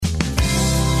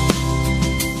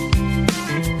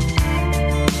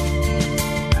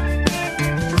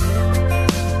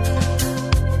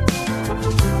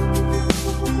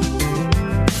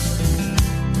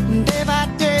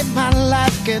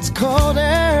gets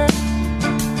colder.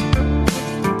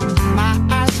 My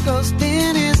eyes go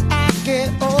thin as I get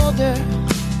older.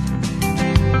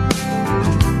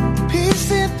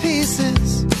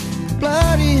 Pieces,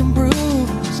 bloody and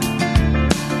bruised.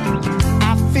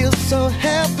 I feel so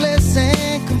helpless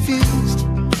and confused.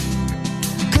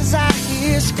 'Cause I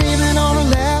hear screaming on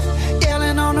the left,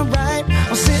 yelling on the right.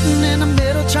 I'm sitting in the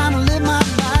middle trying to live my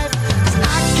life. 'Cause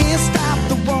I can't stop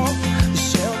the war, the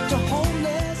shelter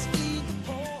homeless, feed the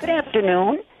poor. Good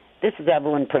afternoon. This is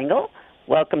Evelyn Pringle.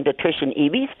 Welcome to Trish and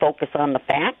Evie's Focus on the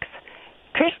Facts.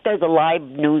 Trish does a live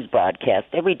news broadcast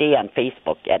every day on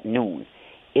Facebook at noon.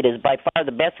 It is by far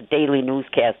the best daily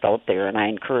newscast out there, and I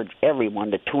encourage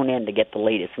everyone to tune in to get the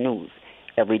latest news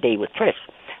every day with Trish.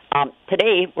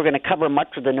 Today, we're going to cover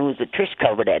much of the news that Trish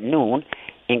covered at noon,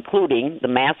 including the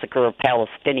massacre of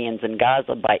Palestinians in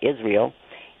Gaza by Israel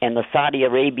and the Saudi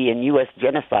Arabian U.S.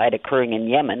 genocide occurring in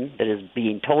Yemen that is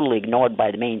being totally ignored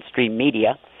by the mainstream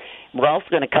media. We're also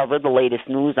going to cover the latest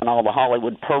news on all the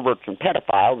Hollywood perverts and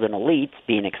pedophiles and elites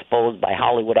being exposed by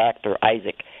Hollywood actor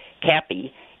Isaac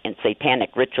Kappy and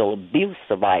Satanic Ritual Abuse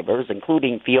survivors,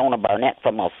 including Fiona Barnett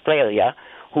from Australia,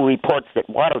 who reports that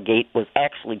Watergate was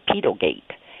actually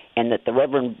Pedogate and that the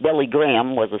Reverend Billy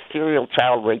Graham was a serial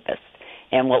child rapist.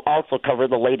 And we'll also cover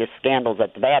the latest scandals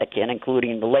at the Vatican,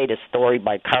 including the latest story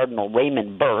by Cardinal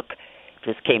Raymond Burke.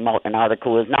 Just came out an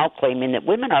article is now claiming that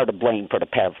women are to blame for the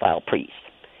pedophile priest.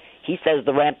 He says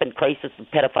the rampant crisis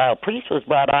of pedophile priests was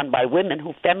brought on by women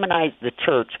who feminized the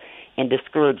church and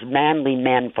discouraged manly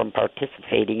men from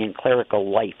participating in clerical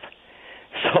life.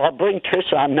 So I'll bring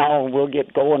Trish on now, and we'll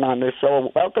get going on this show.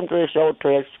 Welcome to the show,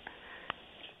 Trish.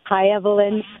 Hi,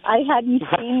 Evelyn. I hadn't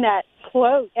seen that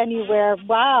quote anywhere.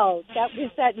 Wow,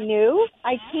 was that new?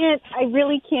 I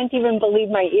really can't even believe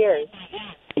my ears.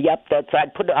 Yep, I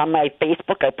put it on my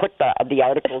Facebook. I put the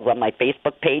articles on my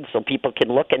Facebook page so people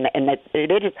can look, and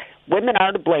it is Women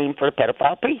Are to Blame for a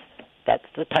Pedophile Priest. That's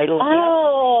the title of the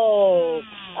article.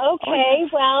 Oh, okay.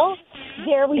 Well,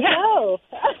 there we go.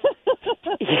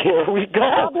 Here we go.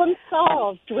 Problem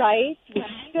solved, right?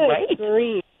 Good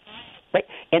grief. Right.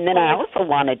 And then I also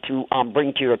wanted to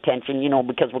bring to your attention,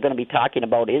 because we're going to be talking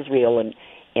about Israel and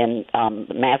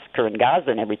the massacre in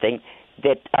Gaza and everything,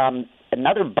 that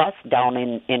another bus down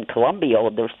in Colombia,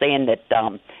 they're saying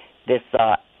that this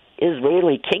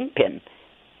Israeli kingpin,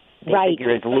 they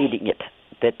figure is leading it,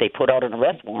 that they put out an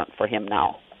arrest warrant for him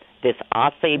now. This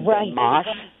Isaac Ben Mosh.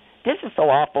 This is so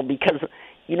awful because,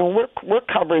 we're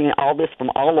covering all this from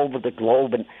all over the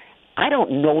globe, and I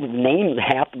don't know the names of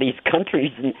half of these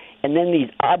countries, and then these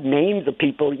odd names of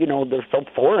people, they're so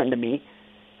foreign to me.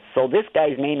 So this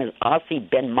guy's name is Isaac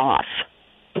Ben Mosh,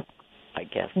 I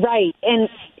guess. Right, and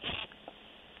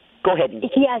go ahead.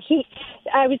 Yeah,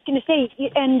 I was going to say,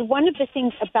 and one of the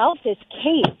things about this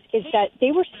case is that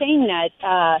they were saying that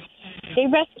they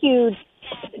rescued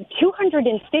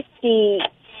 250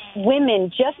 women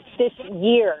just this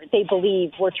year, they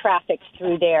believe, were trafficked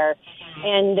through there.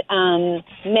 And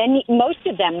most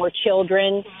of them were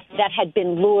children that had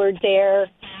been lured there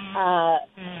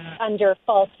under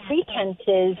false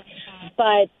pretenses.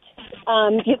 But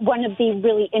one of the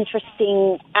really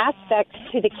interesting aspects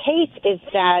to the case is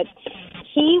that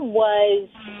he was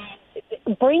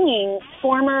bringing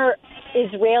former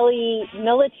Israeli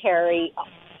military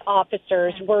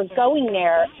officers were going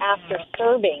there after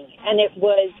serving, and it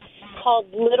was called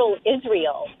Little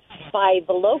Israel by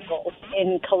the locals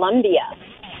in Colombia.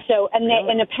 So,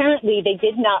 and apparently they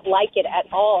did not like it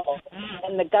at all,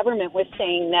 and the government was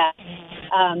saying that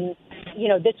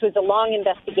this was a long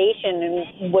investigation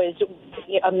and was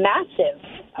a massive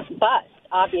bust,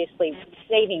 obviously,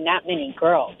 saving that many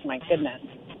girls. My goodness.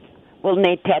 Well, and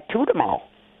they tattooed them all.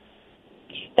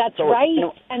 That's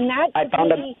right. And that I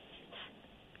found really...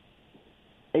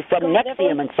 They said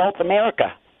Nexium in South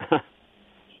America.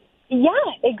 Yeah,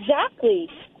 exactly.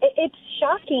 It's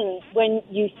shocking when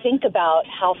you think about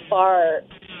how far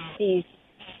these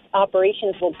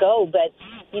operations will go, but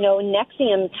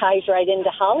Nexium ties right into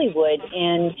Hollywood,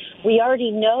 and we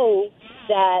already know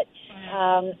that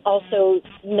also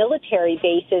military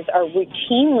bases are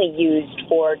routinely used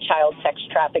for child sex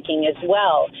trafficking as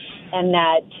well, and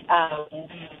that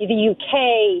the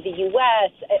UK, the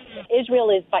US, Israel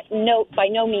is by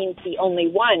no means the only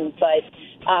one, but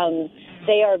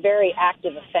they are very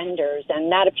active offenders,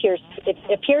 and that appears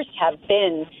to have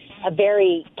been a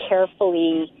very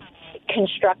carefully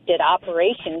constructed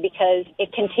operation because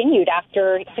it continued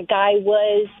after the guy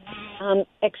was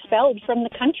expelled from the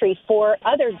country for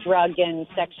other drug and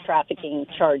sex trafficking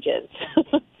charges.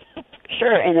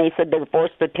 Sure, and they said they were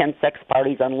forced to attend sex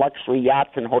parties on luxury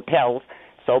yachts and hotels,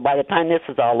 So by the time this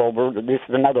is all over, this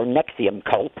is another NXIVM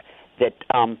cult that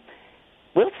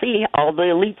we'll see all the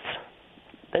elites.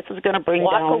 This is going to bring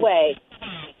down away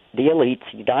the elites.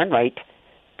 You're darn right.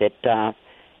 That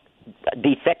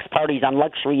these sex parties on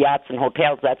luxury yachts and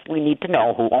hotels, that's what we need to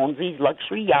know. Who owns these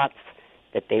luxury yachts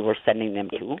that they were sending them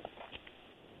to?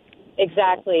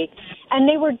 Exactly. And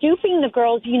they were duping the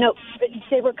girls,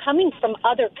 they were coming from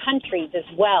other countries as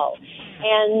well.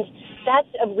 And that's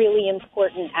a really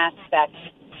important aspect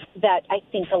that I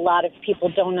think a lot of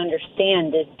people don't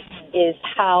understand is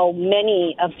how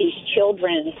many of these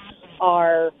children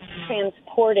are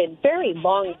transported very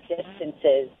long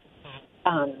distances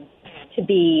to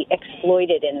be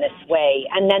exploited in this way.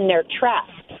 And then they're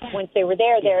trapped. Once they were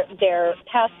there, their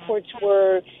passports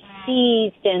were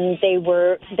seized, and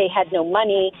they had no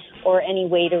money or any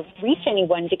way to reach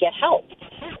anyone to get help.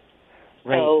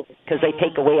 Right, because they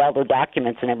take away all their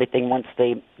documents and everything once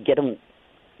they get them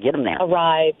there.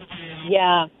 Arrive.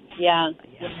 Yeah.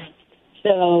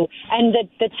 So, and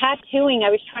the tattooing, I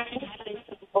was trying to find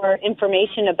some more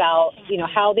information about,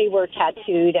 how they were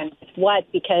tattooed and what,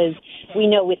 because we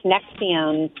know with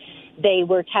NXIVM, they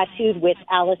were tattooed with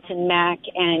Allison Mack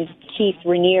and Keith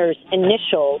Rainier's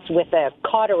initials with a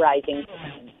cauterizing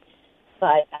pen.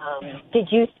 But did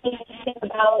you see anything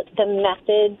about the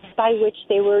methods by which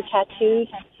they were tattooed?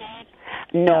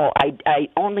 No, I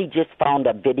only just found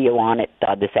a video on it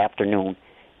this afternoon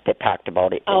that talked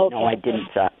about it. Oh, okay. No, I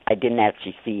didn't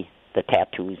actually see the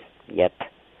tattoos yet.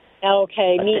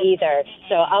 Okay, but me either.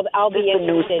 So I'll be interested. It's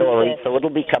a news story, so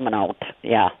it'll be coming out.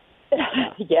 Yeah.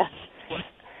 Yes.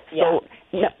 So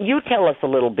you tell us a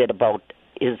little bit about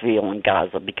Israel and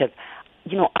Gaza, because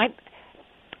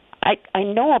I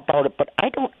know about it, but I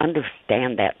don't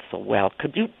understand that so well.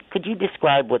 Could you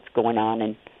describe what's going on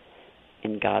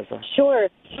in Gaza? Sure.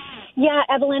 Yeah,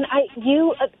 Evelyn, I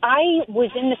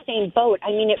was in the same boat.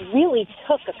 I mean, it really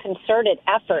took a concerted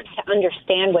effort to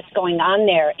understand what's going on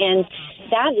there, and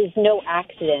that is no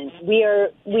accident. We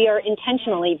are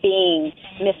intentionally being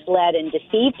misled and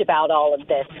deceived about all of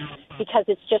this because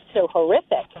it's just so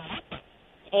horrific.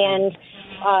 And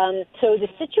so the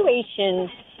situation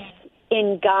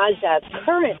in Gaza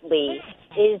currently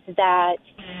is that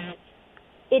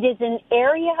it is an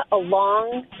area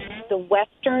along the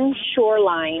western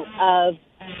shoreline of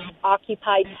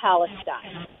occupied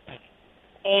Palestine.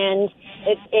 And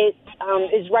it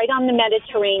is right on the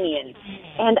Mediterranean.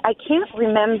 And I can't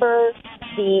remember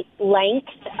the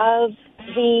length of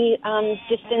the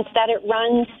distance that it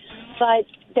runs, but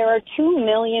there are 2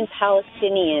 million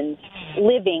Palestinians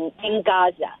living in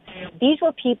Gaza. These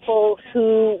were people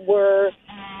who were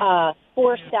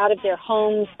forced out of their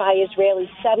homes by Israeli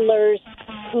settlers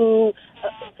who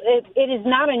it is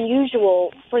not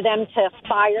unusual for them to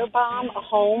firebomb a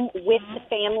home with the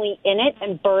family in it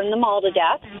and burn them all to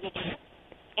death.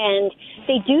 And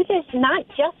they do this not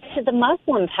just to the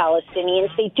Muslim Palestinians,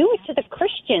 they do it to the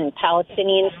Christian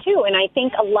Palestinians too. And I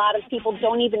think a lot of people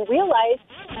don't even realize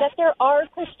that there are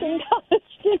Christian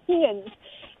Palestinians.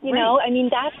 You know, I mean,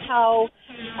 that's how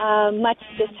much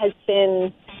this has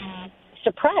been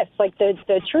suppressed, like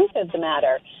the truth of the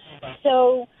matter.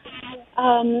 So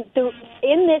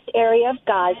in this area of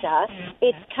Gaza,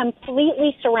 it's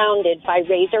completely surrounded by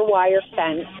razor wire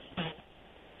fence.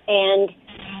 And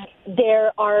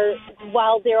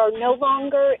while there are no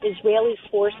longer Israeli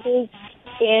forces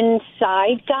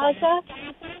inside Gaza,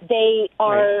 there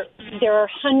are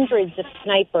hundreds of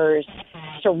snipers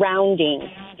surrounding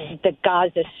the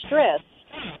Gaza Strip.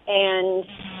 And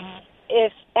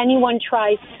if anyone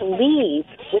tries to leave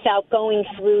without going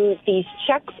through these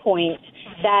checkpoints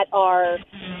that are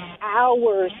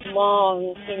hours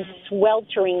long in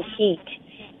sweltering heat,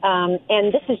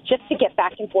 and this is just to get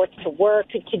back and forth to work,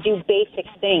 to do basic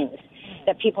things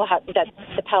that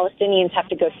the Palestinians have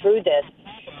to go through this.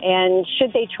 And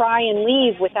should they try and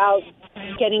leave without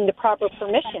getting the proper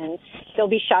permission, they'll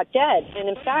be shot dead. And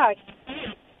in fact,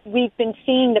 we've been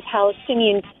seeing the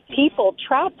Palestinian people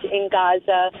trapped in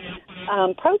Gaza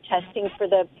protesting for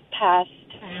the past,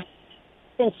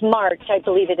 since March, I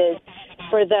believe it is,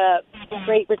 for the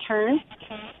Great Return.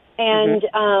 And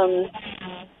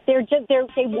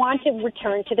they want to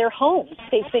return to their homes.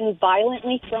 They've been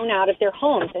violently thrown out of their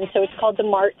homes, and so it's called the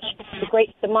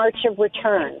March of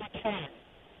Return.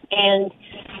 And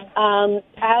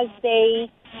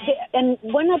and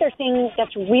one other thing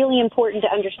that's really important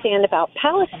to understand about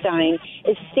Palestine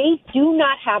is they do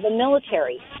not have a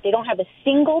military. They don't have a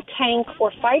single tank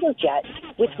or fighter jet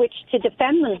with which to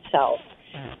defend themselves.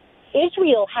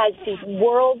 Israel has the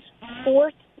world's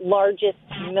fourth largest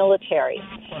military,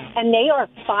 and they are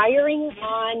firing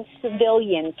on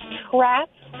civilians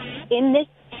trapped in this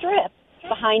strip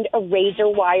behind a razor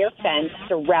wire fence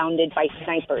surrounded by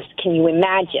snipers. Can you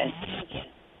imagine?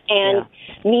 And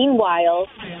meanwhile,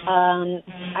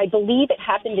 I believe it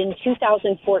happened in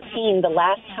 2014, the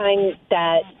last time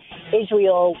that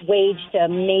Israel waged a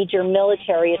major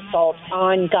military assault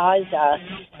on Gaza.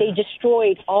 They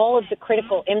destroyed all of the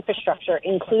critical infrastructure,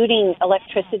 including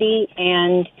electricity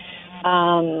and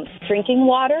drinking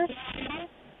water.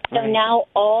 So now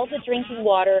all the drinking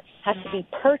water has to be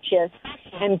purchased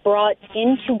and brought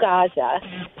into Gaza.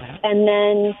 And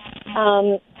then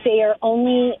they are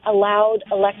only allowed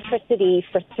electricity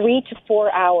for 3 to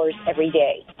 4 hours every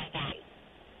day.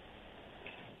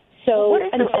 So,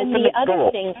 and the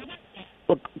other thing...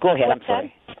 Well, go ahead, I'm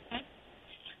sorry.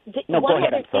 One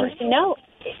other thing to note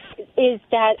is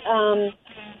that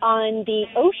on the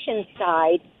ocean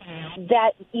side,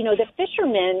 that, you know, the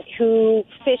fishermen who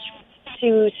fish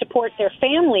to support their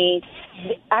families,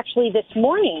 actually this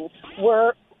morning,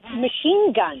 were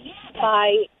machine gunned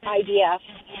by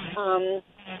IDF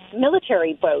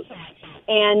military boats.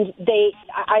 And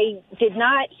I did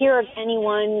not hear of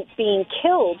anyone being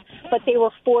killed, but they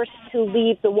were forced to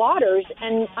leave the waters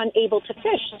and unable to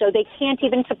fish. So they can't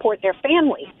even support their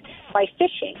families by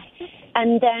fishing.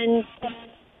 And then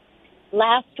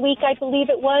last week, I believe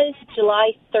it was,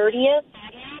 July 30th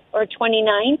or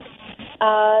 29th,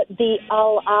 the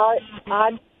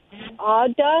Al-Awda,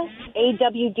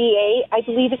 A-W-D-A, I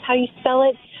believe is how you spell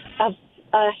it, of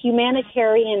a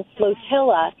humanitarian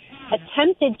flotilla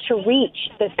attempted to reach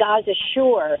the Gaza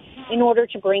shore in order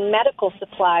to bring medical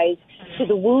supplies to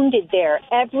the wounded there.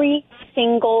 Every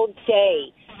single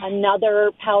day,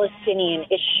 another Palestinian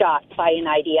is shot by an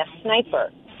IDF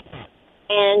sniper.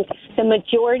 And the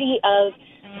majority of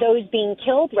those being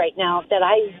killed right now that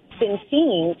I've been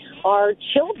seeing are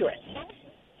children.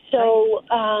 So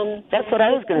that's what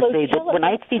I was going to say. That when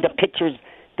I see the pictures,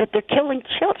 that they're killing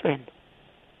children.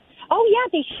 Oh yeah,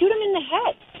 they shoot them in the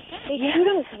head. They shoot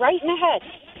them right in the head,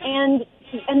 and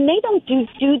they don't do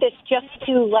this just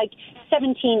to like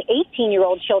 17,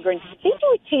 18-year-old children. They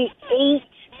do it to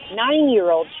 8,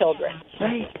 9-year-old children.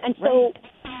 Right. And so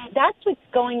that's what's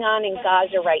going on in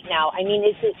Gaza right now. I mean,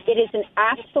 it is an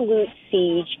absolute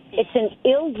siege. It's an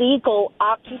illegal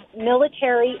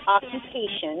military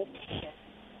occupation.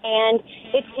 And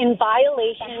it's in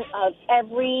violation of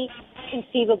every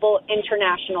conceivable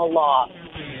international law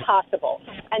possible.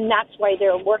 And that's why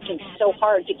they're working so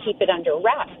hard to keep it under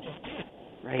wraps.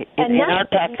 Right. And our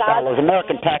tax dollars,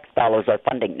 American tax dollars, are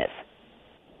funding this.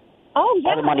 Oh, yeah.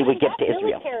 All the money we give to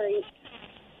Israel.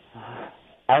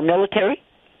 Our military?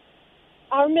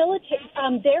 Our military,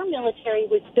 their military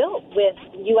was built with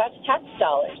U.S. tax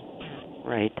dollars.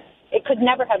 Right. It could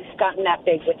never have gotten that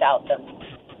big without them.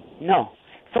 No.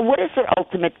 So what is their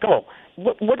ultimate goal?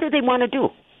 What do they want to do?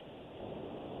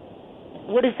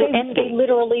 What is their end game?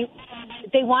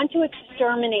 They want to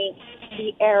exterminate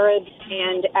the Arabs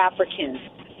and Africans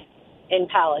in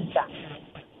Palestine.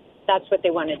 That's what they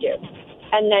want to do.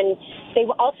 And then they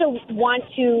also want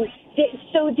to...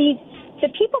 So the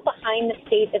people behind the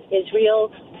State of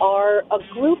Israel are a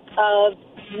group of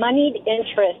moneyed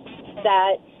interests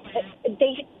that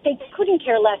they couldn't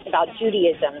care less about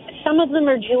Judaism. Some of them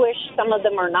are Jewish, some of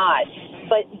them are not.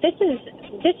 But this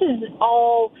is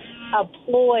all a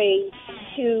ploy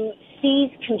to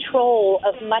seize control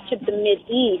of much of the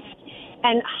Mideast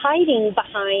and hiding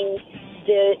behind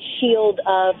the shield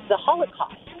of the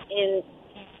Holocaust in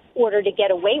order to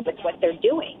get away with what they're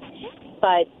doing.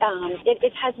 But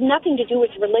it has nothing to do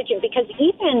with religion, because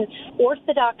even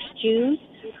Orthodox Jews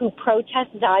who protest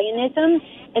Zionism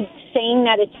and saying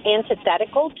that it's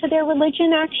antithetical to their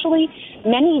religion, actually,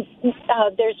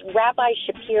 there's Rabbi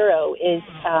Shapiro is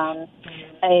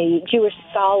a Jewish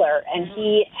scholar, and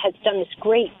he has done this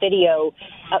great video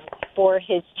for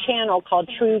his channel called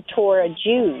True Torah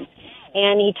Jews.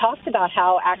 And he talks about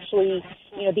how actually,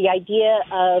 you know, the idea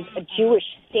of a Jewish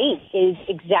state is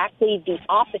exactly the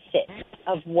opposite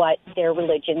of what their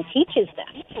religion teaches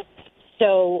them.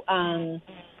 So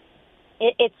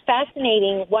it's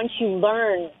fascinating once you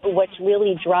learn what's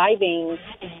really driving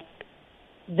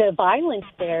the violence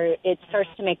there. It starts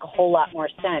to make a whole lot more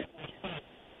sense.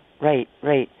 Right.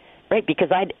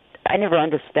 Because I never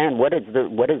understand what is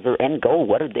their end goal.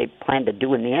 What do they plan to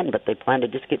do in the end? But they plan to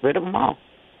just get rid of them all.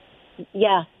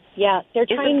 Yeah. They're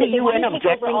trying to UN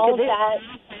objecting all to this? That.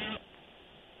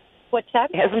 What's that?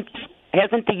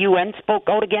 Hasn't the UN spoke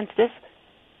out against this?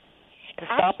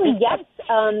 Actually, yes.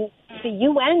 The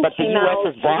UN came out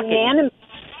unanimously.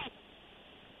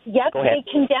 Yep, they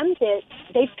condemned it.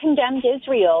 They've condemned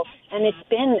Israel, and it's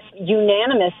been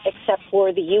unanimous except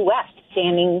for the U.S.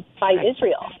 standing by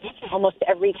Israel almost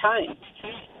every time.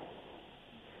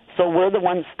 So we're the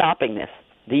ones stopping this.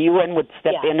 The UN would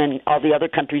step in, and all the other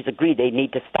countries agree they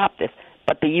need to stop this.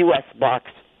 But the U.S.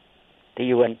 blocks the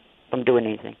UN from doing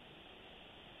anything.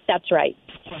 That's right.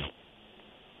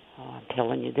 Oh, I'm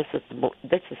telling you, this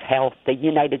is hell. The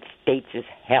United States is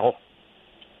hell.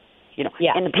 You know,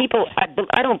 and the people.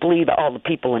 I don't believe all the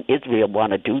people in Israel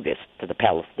want to do this to the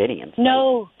Palestinians.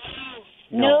 No,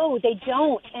 they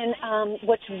don't. And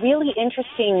what's really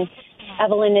interesting,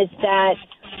 Evelyn, is that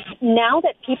now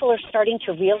that people are starting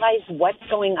to realize what's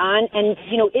going on, and,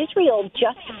 you know, Israel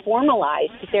just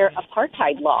formalized their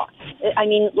apartheid law. I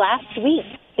mean, last week,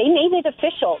 they made it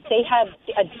official. They have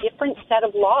a different set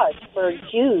of laws for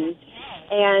Jews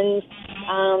and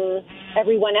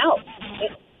everyone else.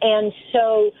 And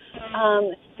so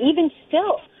even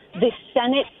still, the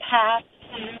Senate passed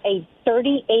a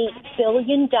 $38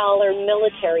 billion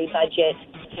military budget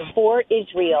for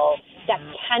Israel that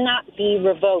cannot be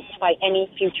revoked by any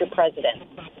future president.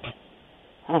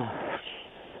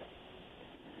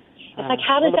 It's like,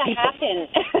 how does that happen?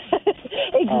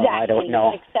 Exactly. I don't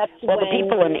know. Well, the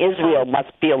people in Israel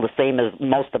must feel the same as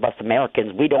most of us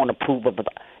Americans. We don't approve of the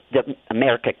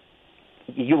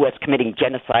U.S. committing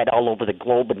genocide all over the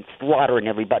globe and slaughtering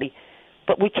everybody,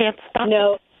 but we can't stop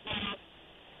it.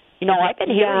 You know, I've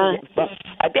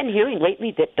been hearing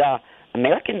lately that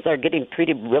Americans are getting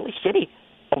treated really shitty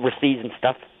overseas and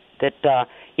stuff. That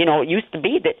you know, it used to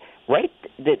be that, right?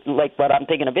 That, like what I'm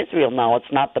thinking of Israel now,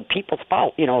 it's not the people's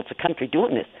fault. You know, it's a country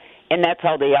doing this, and that's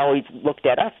how they always looked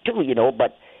at us too. You know,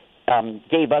 but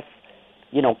gave us,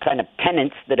 you know, kind of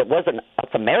penance that it wasn't us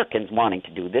Americans wanting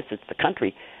to do this; it's the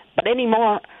country. But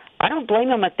anymore, I don't blame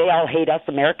them if they all hate us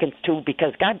Americans too,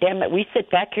 because goddamn it, we sit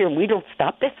back here and we don't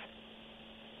stop this,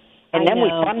 and then we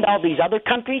fund all these other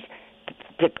countries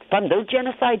to fund their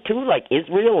genocide too, like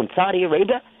Israel and Saudi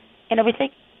Arabia and everything.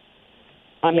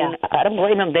 I mean, I don't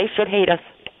blame them. They should hate us.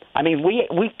 I mean,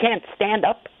 we can't stand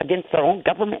up against our own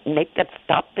government and make them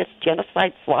stop this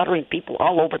genocide, slaughtering people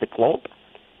all over the globe.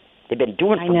 They've been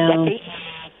doing it for decades.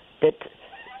 That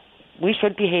we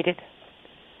should be hated.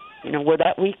 You know, we're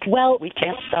that weak. Well, we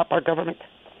can't stop our government.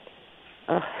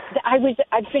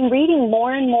 I've been reading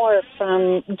more and more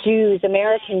from Jews,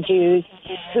 American Jews,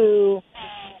 who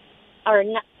are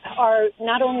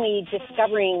not only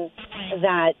discovering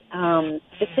that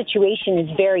the situation is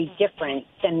very different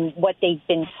than what they've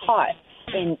been taught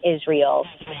in Israel,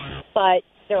 but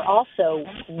they're also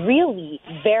really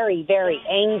very, very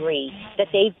angry that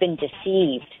they've been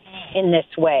deceived in this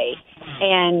way.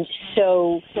 And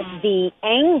so the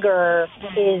anger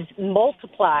is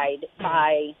multiplied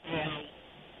by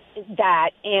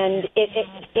that, and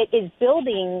it is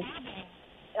building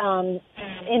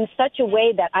in such a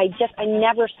way that I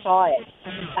never saw it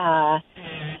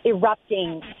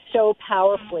erupting so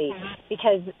powerfully,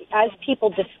 because as people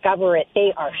discover it,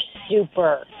 they are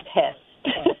super pissed.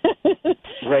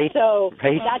 Right. So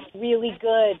that's really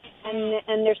good,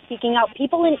 and they're speaking out.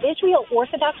 People in Israel,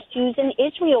 Orthodox Jews in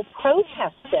Israel,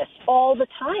 protest this all the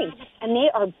time, and they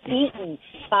are beaten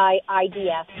by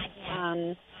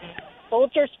IDF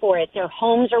soldiers for it. Their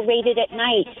homes are raided at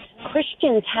night.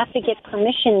 Christians have to get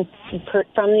permission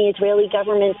from the Israeli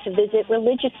government to visit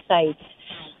religious sites.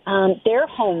 Their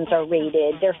homes are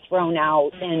raided. They're thrown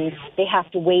out, and they have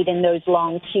to wait in those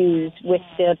long queues with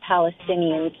the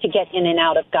Palestinians to get in and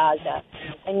out of Gaza.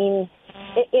 I mean,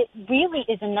 it really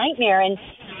is a nightmare. And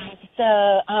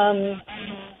the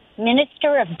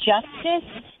Minister of Justice,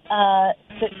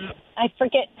 I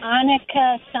forget,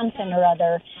 Annika something or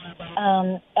other,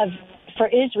 for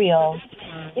Israel,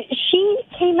 she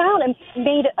came out and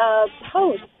made a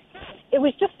post. It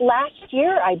was just last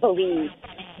year, I believe,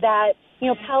 that, you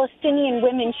know, Palestinian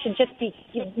women should just be,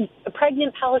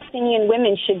 pregnant Palestinian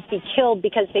women should be killed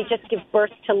because they just give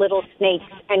birth to little snakes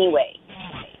anyway.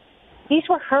 These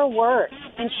were her words,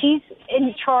 and she's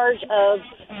in charge of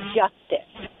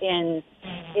justice in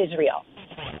Israel.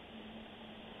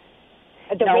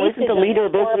 Now, isn't the leader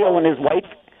of Israel and his wife,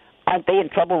 aren't they in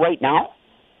trouble right now?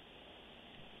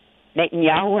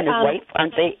 Netanyahu and his wife,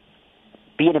 aren't they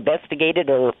being investigated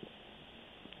or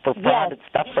for fraud and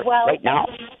stuff right now?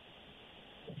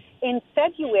 In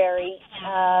February,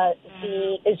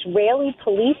 the Israeli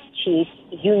police chief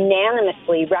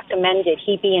unanimously recommended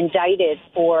he be indicted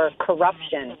for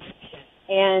corruption.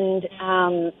 And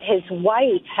his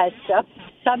wife has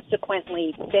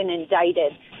subsequently been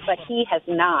indicted, but he has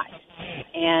not.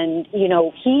 And, you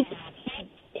know,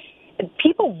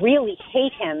 people really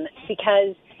hate him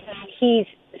because he's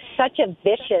such a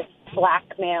vicious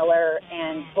blackmailer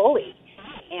and bully.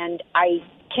 And I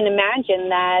can imagine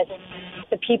that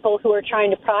the people who are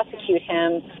trying to prosecute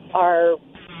him are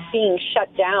being shut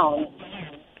down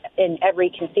in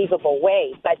every conceivable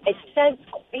way, but it says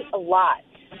quite a lot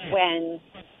when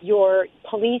your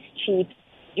police chiefs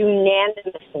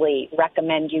unanimously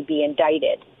recommend you be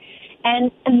indicted.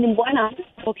 And then one other,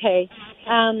 okay.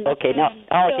 Okay, now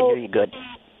I can hear you good.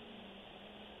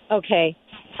 Okay.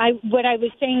 What I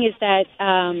was saying is that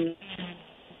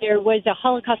there was a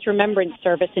Holocaust Remembrance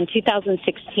Service in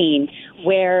 2016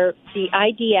 where the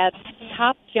IDF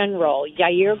top general,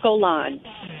 Yair Golan,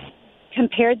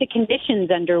 compared the conditions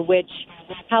under which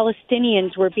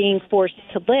Palestinians were being forced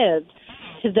to live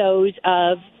to those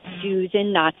of Jews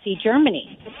in Nazi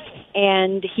Germany.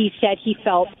 And he said he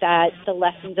felt that the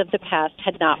lessons of the past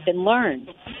had not been learned.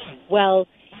 Well,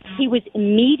 he was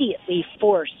immediately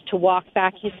forced to walk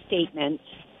back his statements,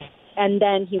 and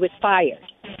then he was fired.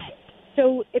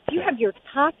 So if you have your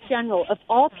top general of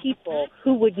all people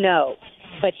who would know,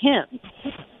 but him,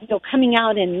 coming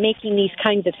out and making these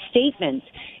kinds of statements,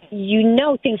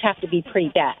 things have to be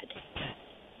pretty bad.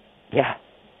 Yeah,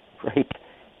 right.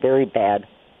 Very bad.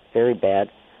 Very bad.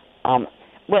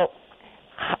 Well,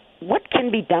 what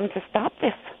can be done to stop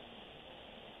this?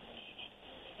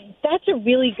 That's a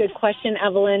really good question,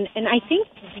 Evelyn. And I think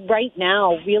right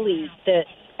now, really, the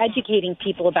educating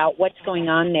people about what's going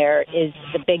on there is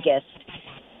the biggest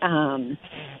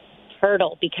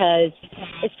hurdle, because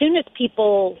as soon as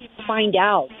people find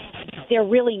out, they're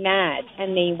really mad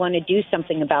and they want to do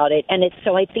something about it. And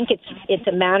so I think it's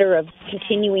a matter of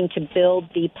continuing to build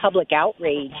the public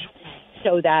outrage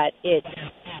so that it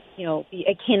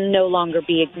can no longer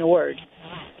be ignored.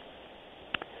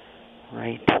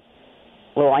 Right.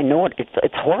 Well, I know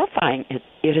it's horrifying. It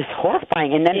is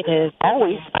horrifying. And then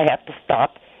always I have to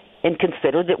stop and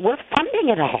consider that we're funding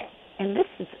it all. And this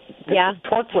is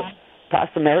torture to us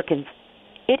Americans.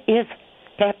 It is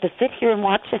to have to sit here and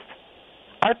watch this.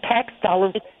 Our tax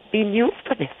dollars being used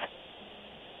for this.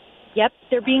 Yep,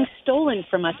 they're being stolen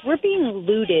from us. We're being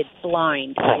looted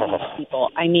blind by these people.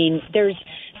 I mean,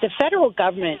 the federal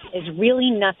government is really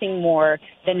nothing more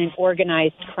than an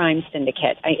organized crime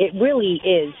syndicate. It really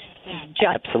is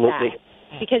just that.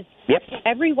 Because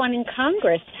everyone in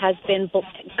Congress has been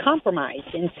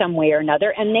compromised in some way or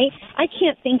another, and I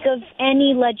can't think of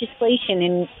any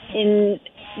legislation in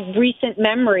recent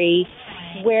memory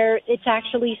where it's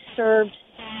actually served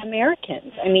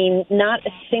Americans. I mean, not a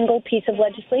single piece of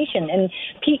legislation. And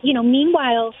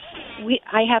meanwhile,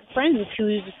 I have friends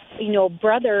whose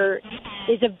brother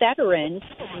is a veteran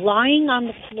lying on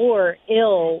the floor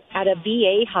ill at a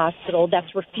VA hospital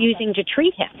that's refusing to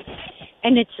treat him.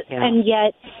 And and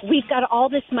yet we've got all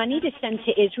this money to send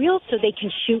to Israel so they can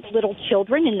shoot little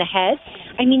children in the head.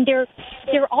 I mean,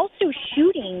 they're also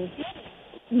shooting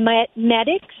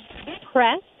medics,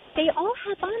 press. They all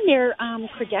have on their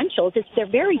credentials. They're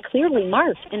very clearly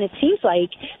marked, and it seems like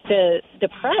the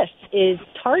press is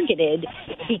targeted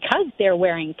because they're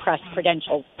wearing press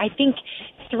credentials. I think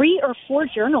 3 or 4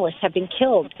 journalists have been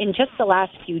killed in just the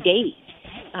last few days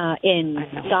in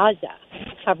Gaza,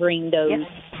 covering those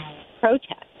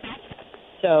protests.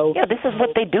 So this is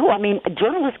what they do. I mean,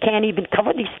 journalists can't even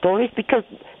cover these stories because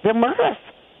they'll murder us.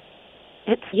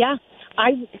 It's insane.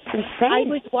 I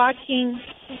was watching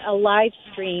a live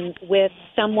stream with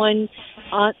someone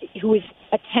who was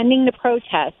attending the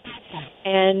protest,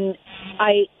 and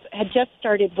I had just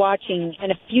started watching,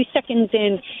 and a few seconds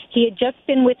in, he had just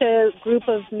been with a group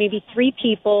of maybe 3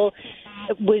 people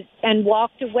and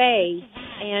walked away,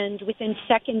 and within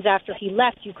seconds after he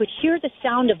left, you could hear the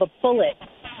sound of a bullet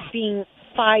being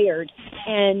fired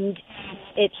and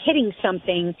it hitting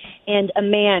something, and a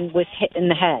man was hit in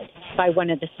the head by one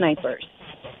of the snipers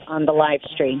on the live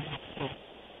stream.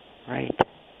 Right.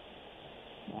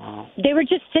 Wow. They were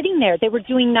just sitting there. They were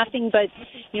doing nothing but,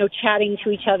 chatting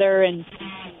to each other and...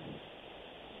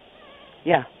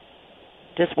 Yeah.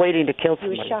 Just waiting to kill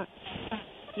somebody. He was shocked.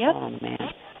 Yep. Oh, man.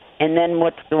 And then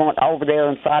what's going on over there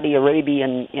in Saudi Arabia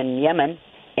and in Yemen,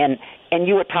 and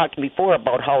you were talking before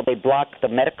about how they block the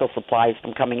medical supplies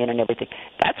from coming in and everything.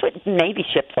 That's what Navy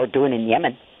ships are doing in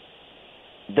Yemen.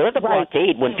 They're the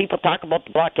blockade. When people talk about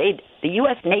the blockade, the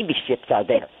U.S. Navy ships are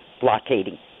there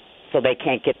blockading, so they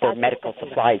can't get their medical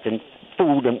supplies and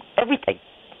food and everything.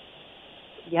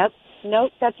 Yep. No,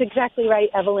 that's exactly right,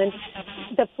 Evelyn.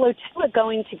 The flotilla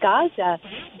going to Gaza,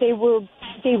 they were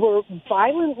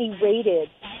violently raided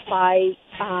by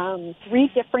 3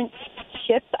 different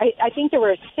ships. I think there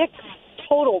were 6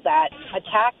 total that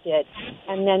attacked it,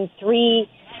 and then 3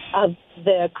 of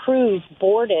the crews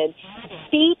boarded,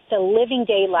 beat the living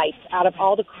daylights out of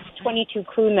all the 22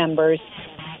 crew members,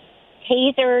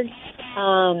 tasered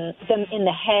them in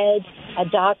the head. A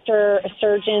doctor, a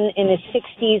surgeon in his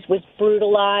 60s was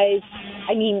brutalized.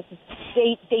 I mean,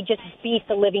 they just beat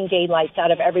the living daylights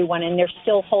out of everyone, and they're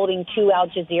still holding 2 Al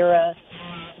Jazeera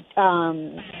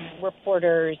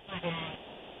reporters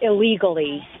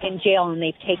illegally in jail, and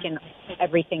they've taken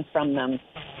everything from them.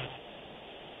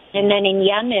 And then in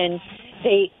Yemen,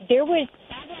 there was,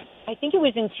 I think it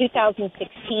was in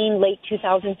 2016, late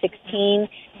 2016,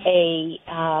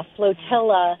 a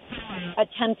flotilla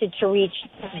attempted to reach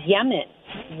Yemen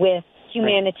with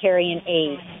humanitarian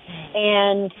aid.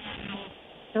 And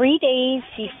 3 days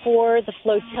before the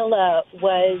flotilla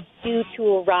was due to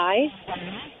arrive,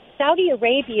 Saudi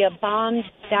Arabia bombed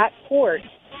that port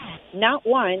not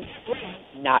once,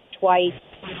 not twice,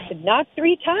 not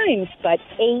 3 times, but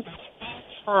 8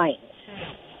 times.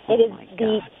 It is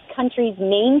the country's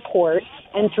main port,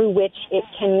 and through which it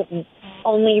can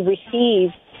only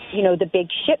receive, the big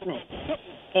shipments.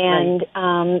 And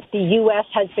the U.S.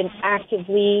 has been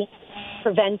actively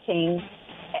preventing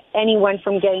anyone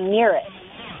from getting near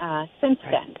it since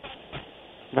then.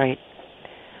 Right.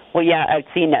 Well, yeah, I've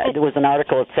seen there was an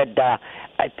article that said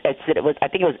I think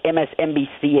it was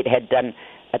MSNBC. It had done,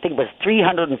 I think it was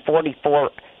 344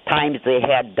 times they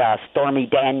had Stormy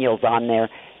Daniels on there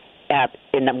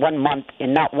in 1 month,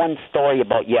 and not one story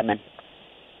about Yemen.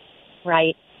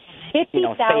 Right.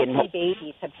 50,000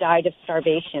 babies have died of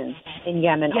starvation in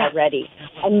Yemen already,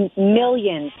 and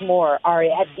millions more are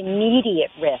at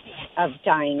immediate risk of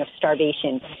dying of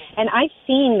starvation. And I've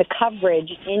seen the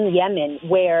coverage in Yemen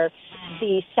where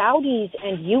the Saudis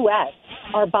and U.S.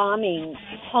 are bombing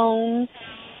homes,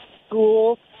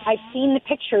 schools. I've seen the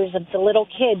pictures of the little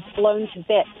kids blown to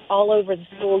bits all over the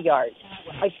schoolyards.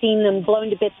 I've seen them blown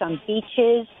to bits on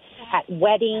beaches, at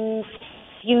weddings,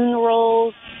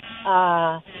 funerals,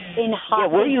 in hot. Yeah,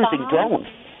 we're using drones.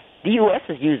 The U.S.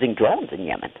 is using drones in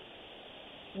Yemen.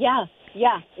 Yeah,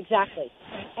 exactly.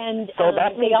 And so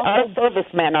that means our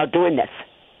servicemen are doing this.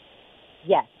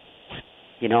 Yes.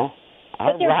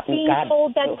 But they're being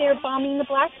told that they're bombing the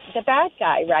bad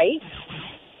guy, right?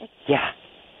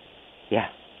 Yeah.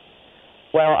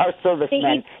 Well, our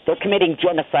servicemen, they're committing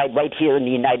genocide right here in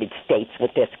the United States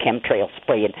with this chemtrail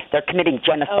spraying. They're committing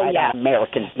genocide on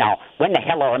Americans now. When the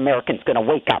hell are Americans going to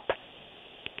wake up?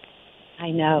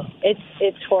 I know.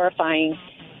 It's horrifying.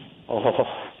 Oh.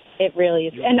 It really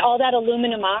is. And all that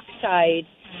aluminum oxide,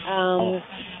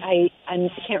 I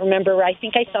can't remember. I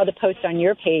think I saw the post on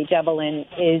your page, Evelyn,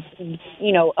 is,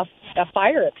 a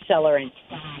fire accelerant.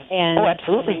 And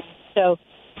absolutely. So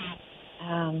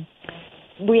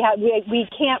we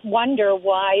can't wonder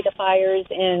why the fires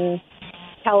in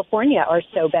California are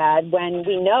so bad when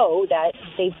we know that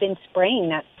they've been spraying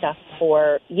that stuff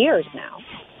for years now.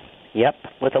 Yep,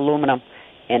 with aluminum.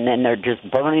 And then they're just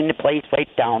burning the place right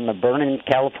down. They're burning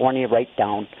California right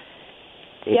down.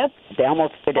 They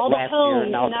almost did it last year. All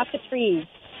the homes, not the trees.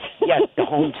 Yes, the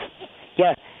homes.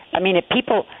 Yeah. I mean, if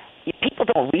people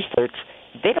don't research,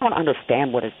 they don't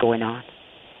understand what is going on.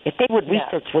 If they would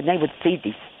research, when they would see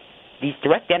these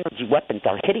direct energy weapons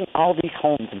are hitting all these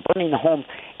homes and burning the homes,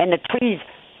 and the trees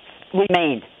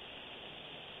remain.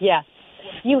 Yeah.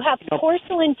 You have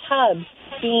porcelain tubs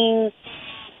being,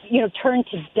 turned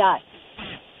to dust,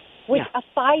 which a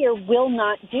fire will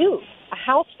not do. A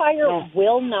house fire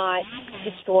will not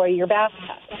destroy your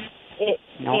bathtub.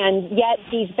 And yet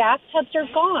these bathtubs are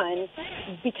gone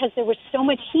because there was so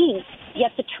much heat,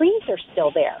 yet the trees are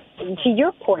still there. And to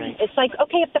your point, it's like,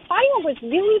 okay, if the fire was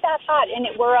really that hot and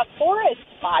it were a forest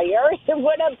fire, it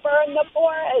would have burned the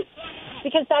forest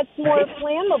because that's more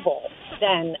flammable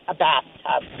than a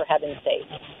bathtub, for heaven's sake.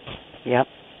 Yep.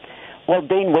 Well,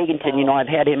 Dane Wigington, I've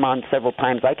had him on several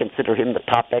times. I consider him the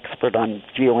top expert on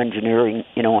geoengineering,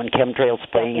 on chemtrail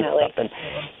spraying and stuff.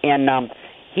 And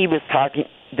he was talking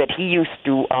that he used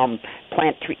to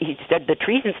plant trees. He said the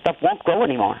trees and stuff won't grow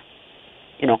anymore.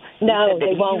 No,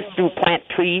 they won't. He used to plant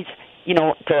trees, to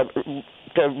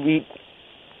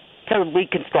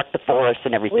reconstruct the forest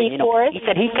and everything. Reforest? He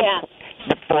said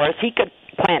the forest. He could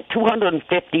plant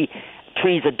 250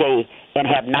 trees a day and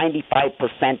have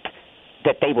 95%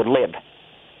 that they would live.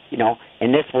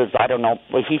 And this was, I don't know,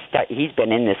 well, he's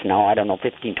been in this now, I don't know,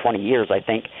 15, 20 years, I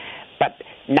think. But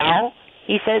now,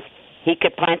 he says, he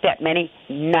could plant that many,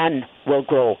 none will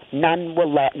grow. None will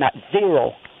not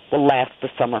zero will last the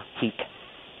summer heat.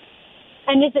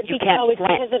 And is it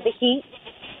because of the heat?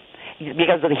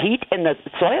 Because of the heat, and the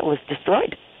soil is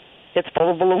destroyed. It's full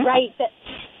of aluminum. Right.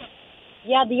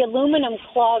 The aluminum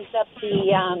clogs up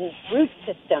the root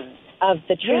system of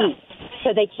the trees,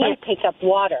 so they can't take up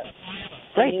water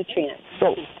and nutrients.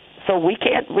 So we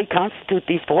can't reconstitute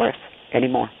these forests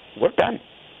anymore. We're done.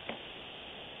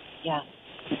 Yeah.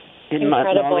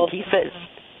 Incredible. Like he says,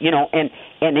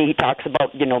 and he talks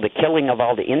about, the killing of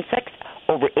all the insects.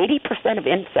 Oh, over 80% of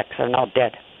insects are now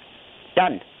dead.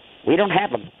 Done. We don't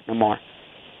have them no more.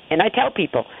 And I tell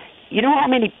people, you know how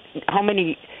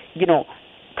many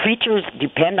creatures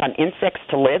depend on insects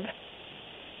to live?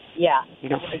 Yeah,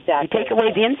 exactly. You take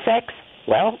away the insects,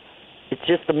 well, it's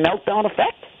just a meltdown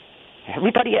effect.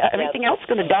 Everything else is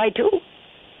going to die too.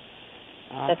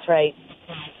 That's right.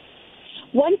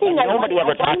 One thing nobody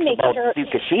ever talks about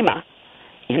Fukushima,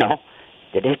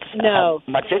 that it's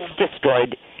much it's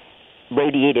destroyed,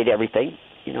 radiated everything.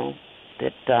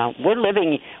 That we're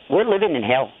living in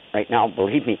hell right now.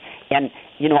 Believe me. And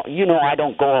I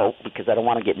don't go out because I don't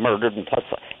want to get murdered. And plus,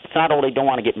 it's not only don't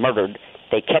want to get murdered.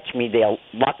 They catch me, they'll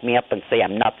lock me up and say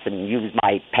I'm nuts, and use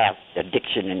my past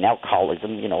addiction and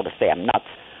alcoholism, to say I'm nuts,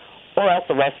 or else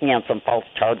arrest me on some false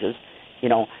charges,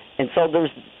 And so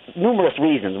there's numerous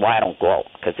reasons why I don't go out,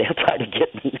 because they'll try to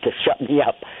get me to shut me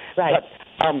up. Right.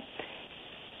 But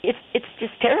it's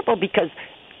just terrible because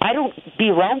I don't be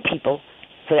around people.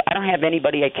 So I don't have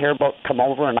anybody I care about come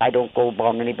over, and I don't go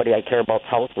around anybody I care about's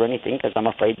house or anything because I'm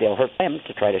afraid they'll hurt them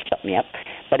to try to shut me up.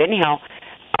 But anyhow,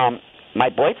 my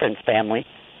boyfriend's family,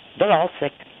 they're all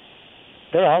sick.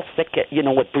 They're all sick,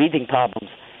 with breathing problems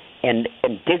and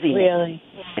dizziness. Really?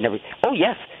 And everything. Oh,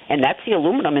 yes, and that's the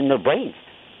aluminum in their brains.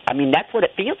 I mean, that's what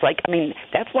it feels like. I mean,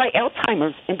 that's why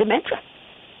Alzheimer's and dementia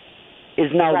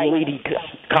is now the leading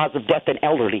cause of death in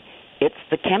elderly. It's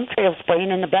the chemtrail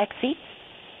spraying in the back seat.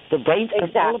 The brains are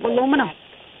full of aluminum.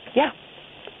 Yeah.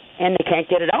 And they can't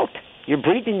get it out. You're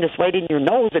breathing this right in your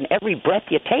nose and every breath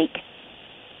you take.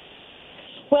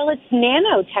 Well, it's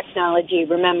nanotechnology,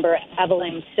 remember,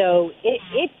 Evelyn. So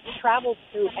it travels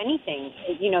through anything.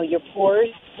 Your pores,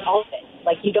 all of it.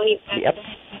 Like, you don't even have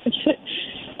to.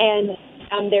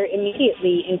 And they're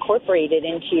immediately incorporated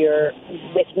into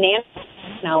with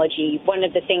nanotechnology. One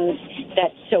of the things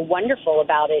that's so wonderful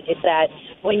about it is that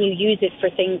when you use it for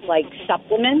things like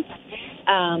supplements,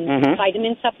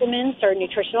 vitamin supplements or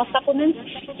nutritional supplements,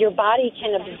 your body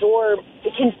can absorb,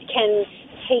 can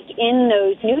take in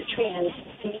those nutrients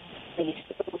immediately.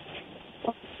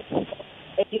 So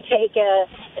if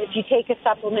you take a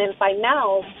supplement by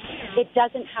mouth, it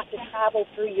doesn't have to travel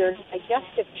through your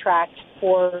digestive tract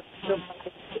for your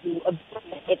body to absorb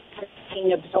it. It's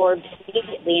being absorbed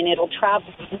immediately, and it'll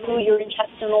travel through your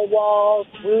intestinal wall,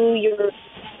 through your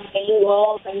vein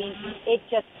walls. I mean, it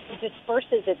just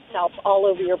disperses itself all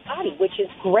over your body, which is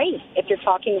great if you're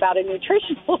talking about a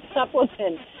nutritional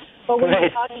supplement. But when you're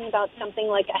talking about something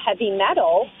like a heavy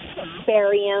metal,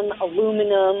 barium,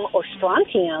 aluminum, or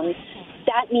strontium,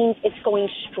 that means it's going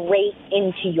straight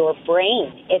into your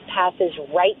brain. It passes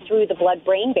right through the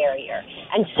blood-brain barrier.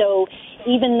 And so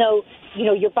even though,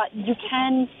 you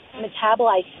can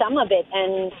metabolize some of it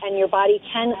and your body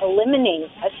can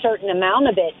eliminate a certain amount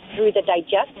of it through the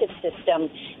digestive system,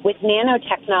 with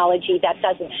nanotechnology, that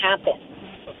doesn't happen.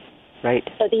 Right.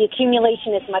 So the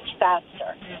accumulation is much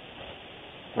faster.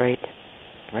 Right.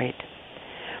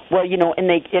 Well,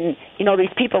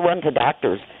 these people run to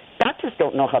doctors. Doctors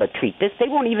don't know how to treat this. They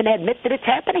won't even admit that it's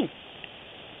happening.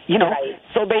 Right.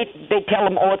 So they tell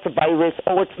them, oh, it's a virus,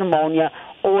 oh, it's pneumonia,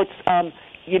 oh, it's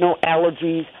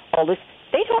allergies, all this.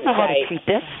 They don't know how to treat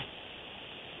this.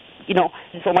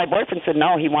 So my boyfriend said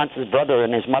now he wants his brother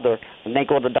and his mother, when they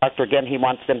go to the doctor again, he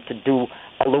wants them to do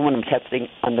aluminum testing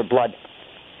on their blood.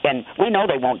 And we know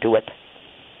they won't do it.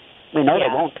 We know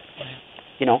they won't.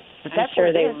 But that's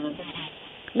sure they won't.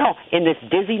 No, in this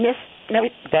dizziness,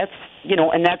 that's,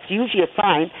 and that's usually a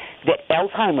sign that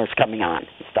Alzheimer's coming on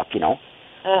and stuff,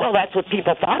 Well, that's what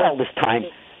people thought all this time,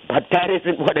 but that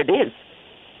isn't what it is.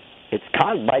 It's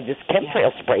caused by this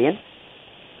chemtrail spraying.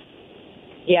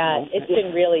 Yeah, it's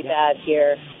been really bad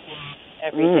here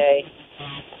every day.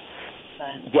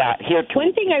 But yeah, here too.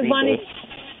 One thing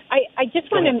I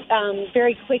just want to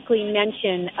very quickly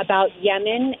mention about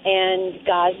Yemen and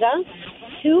Gaza.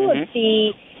 Two of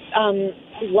the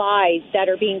lies that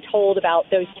are being told about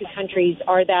those two countries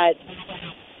are that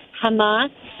Hamas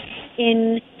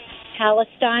in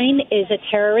Palestine is a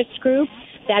terrorist group.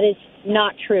 That is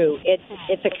not true.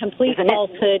 It's a complete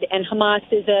falsehood, and Hamas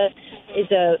is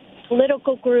a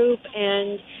political group,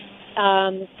 and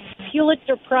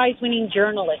Pulitzer Prize-winning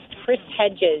journalist Chris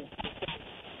Hedges.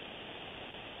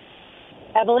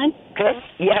 Evelyn? Chris?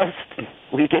 Yes.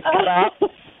 We get cut off.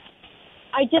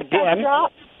 I just got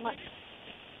dropped.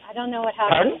 I don't know what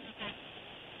happened. Pardon?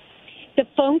 The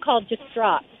phone call just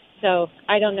dropped, so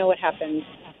I don't know what happened.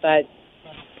 But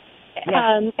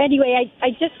anyway,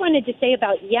 I just wanted to say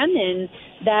about Yemen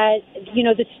that,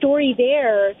 the story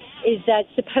there is that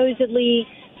supposedly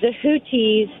the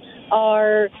Houthis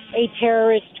are a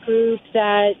terrorist group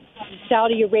that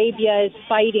Saudi Arabia is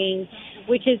fighting,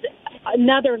 which is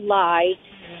another lie.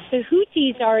 the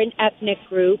Houthis are an ethnic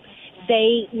group.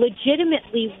 They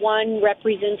legitimately won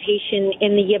representation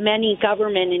in the Yemeni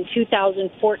government in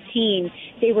 2014.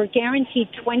 They were guaranteed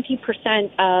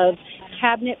 20% of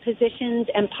cabinet positions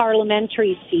and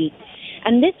parliamentary seats.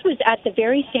 And this was at the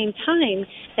very same time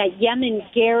that Yemen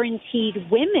guaranteed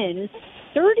women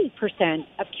 30%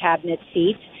 of cabinet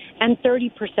seats and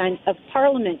 30% of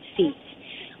parliament seats.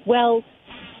 Well,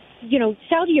 you know,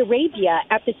 Saudi Arabia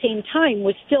at the same time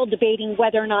was still debating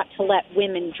whether or not to let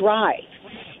women drive.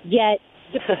 Yet,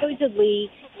 supposedly,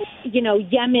 you know,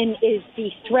 Yemen is the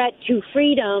threat to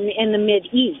freedom in the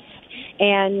Mideast.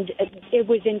 And it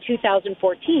was in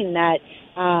 2014 that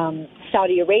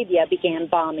Saudi Arabia began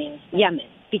bombing Yemen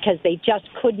because they just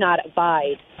could not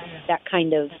abide that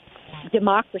kind of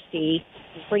democracy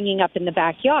springing up in the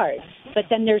backyard. But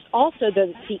then there's also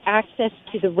the access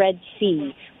to the Red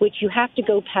Sea, which you have to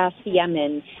go past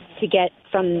Yemen to get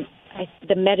from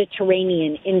the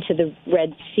Mediterranean into the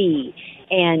Red Sea.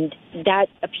 And that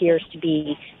appears to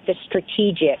be the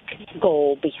strategic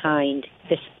goal behind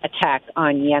this attack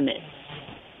on Yemen.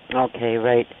 Okay,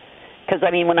 right. Because,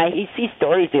 I mean, when you see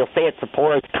stories, they'll say it's the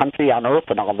poorest country on earth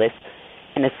and all this.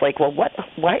 And it's like, well,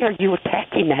 why are you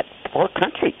attacking that poor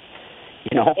country?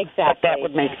 You know? Exactly. But that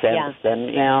would make sense then.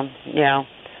 Yeah.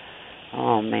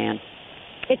 Oh, man.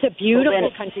 It's a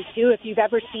beautiful country, too. If you've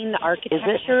ever seen the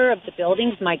architecture of the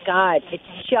buildings, my God,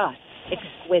 it's just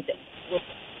exquisite.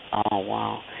 Oh,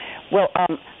 wow. Well,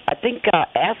 I think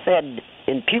Assad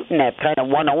and Putin have kind of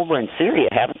won over in Syria,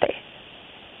 haven't they?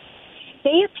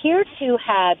 They appear to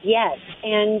have, yes.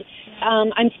 And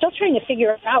I'm still trying to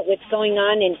figure out what's going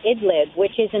on in Idlib,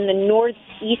 which is in the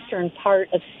northeastern part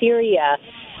of Syria,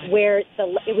 where it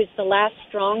was the last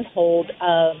stronghold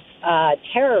of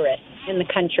terrorists in the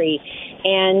country.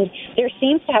 And there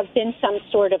seems to have been some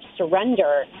sort of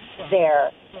surrender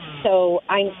there. So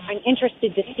I'm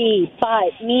interested to see.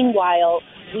 But meanwhile,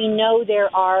 we know there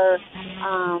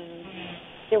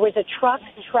was a truck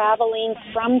traveling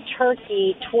from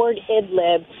Turkey toward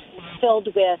Idlib filled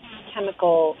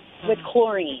with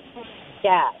chlorine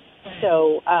gas.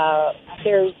 So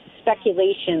there's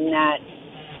speculation that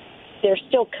there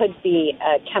still could be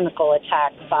a chemical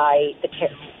attack by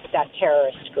that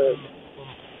terrorist group.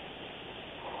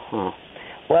 Huh.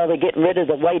 Well, they're getting rid of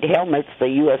the white helmets, the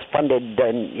U.S.-funded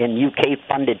and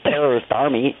UK-funded terrorist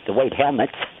army, the white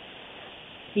helmets.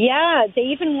 Yeah, they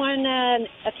even won an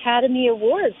Academy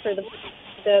Award for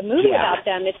the movie about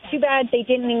them. It's too bad they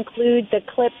didn't include the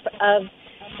clip of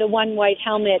the one white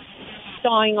helmet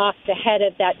sawing off the head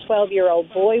of that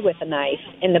 12-year-old boy with a knife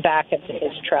in the back of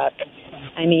his truck.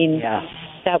 I mean,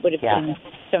 that would have been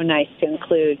so nice to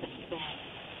include.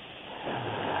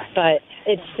 But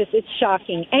it's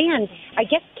shocking. And I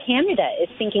guess Canada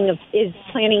is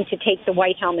planning to take the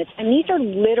white helmets. And these are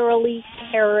literally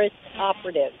terrorist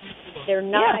operatives. They're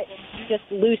not just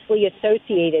loosely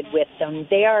associated with them.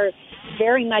 They are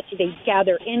very much, they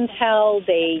gather intel,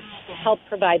 they help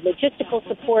provide logistical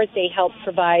support, they help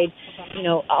provide,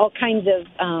 all kinds of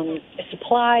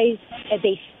supplies.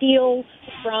 They steal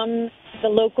from the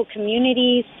local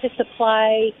communities to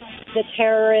supply the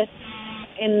terrorists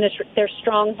in their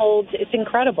strongholds. It's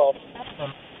incredible.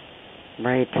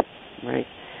 Right.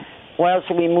 Well,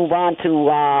 so we move on to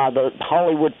the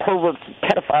Hollywood perverts,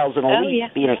 pedophiles, and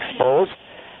elites being exposed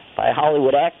by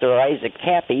Hollywood actor Isaac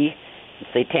Kappy, and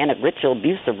Satanic Ritual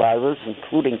Abuse survivors,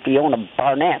 including Fiona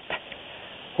Barnett,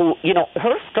 who,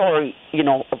 her story,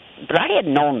 but I had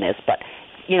known this, but,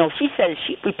 she says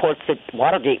she reports that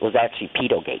Watergate was actually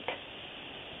Pedogate.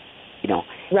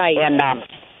 Right. And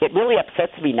it really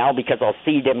upsets me now because I'll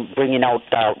see them bringing out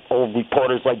old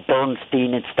reporters like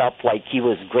Bernstein and stuff, like he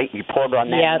was a great reporter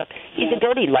on that. Yeah. He's a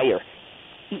dirty liar.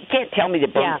 You can't tell me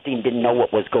that Bernstein didn't know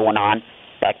what was going on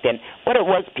back then. What it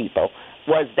was, people,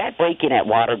 was that break-in at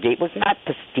Watergate was not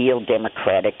to steal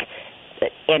Democratic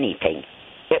anything.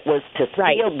 It was to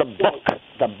steal the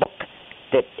book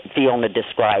that Fiona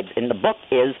describes. And the book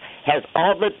has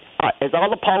all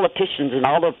the politicians and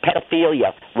all the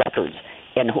pedophilia records,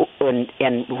 and who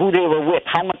they were with,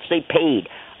 how much they paid,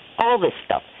 all this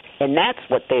stuff. And that's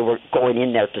what they were going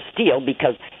in there to steal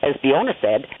because, as Fiona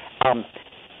said,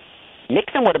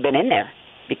 Nixon would have been in there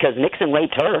because Nixon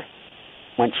raped her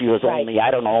when she was only,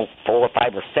 4 or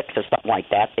 5 or 6 or something like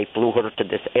that. They flew her to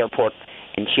this airport,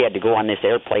 and she had to go on this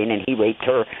airplane, and he raped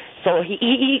her. So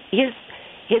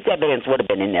his evidence would have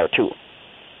been in there, too.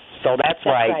 So that's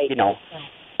why,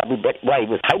 everybody, why he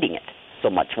was hiding it so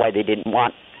much, why they didn't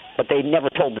want. But they never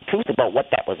told the truth about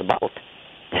what that was about.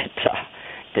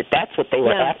 That's what they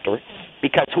were after.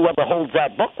 Because whoever holds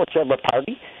that book, whichever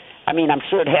party, I'm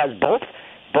sure it has both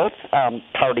both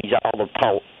parties are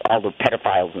all the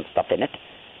pedophiles and stuff in it.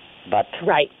 But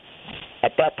right.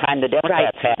 At that time, the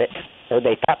Democrats had it, or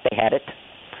they thought they had it.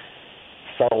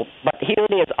 So, but here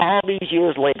it is, all these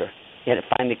years later, and it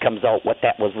finally comes out what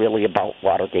that was really about,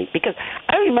 Watergate. Because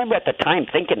I remember at the time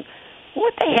thinking,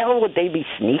 what the hell would they be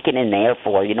sneaking in there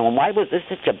for? You know, and why was this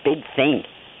such a big thing?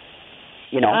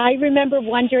 You know, I remember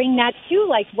wondering that too.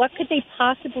 Like, what could they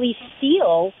possibly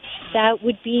steal that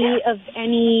would be of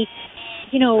any,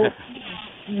 you know,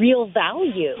 real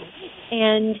value?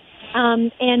 And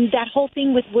that whole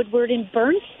thing with Woodward and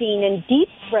Bernstein and Deep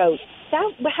Throat,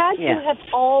 that had to have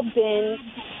all been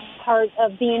part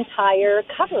of the entire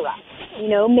cover-up. You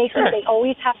know, they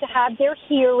always have to have their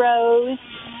heroes,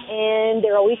 and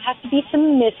there always has to be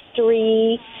some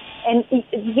mystery. And,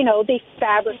 you know, they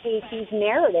fabricate these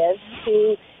narratives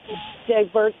to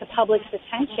divert the public's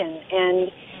attention.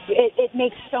 And it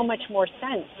makes so much more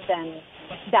sense than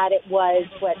that it was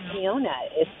what Fiona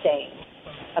is saying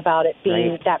about it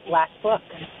being that last book.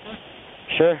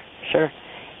 Sure.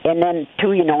 And then,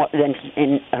 too, you know, then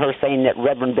in her saying that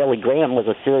Reverend Billy Graham was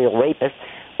a serial rapist,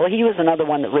 well, he was another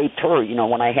one that raped her. You know,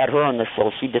 when I had her on the show,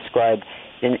 she described,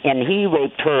 and he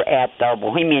raped her at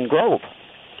Bohemian Grove,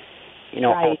 you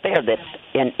know, out there.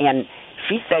 And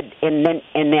she said, and then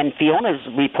Fiona's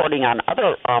reporting on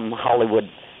other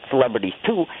Hollywood celebrities,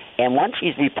 too, and one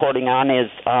she's reporting on is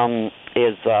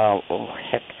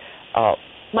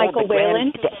Michael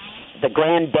Whalen? The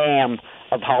Grand Dame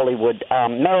of Hollywood,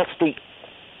 Meryl Streep.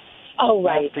 Oh,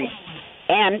 right.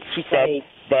 And she said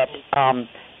that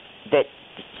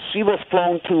she was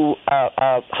flown to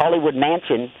a Hollywood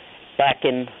mansion back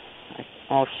in,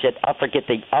 I'll forget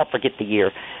the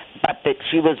year, but that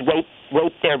she was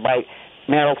raped there by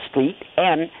Meryl Streep,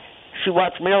 and she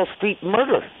watched Meryl Streep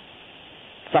murder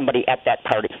somebody at that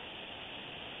party.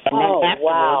 And then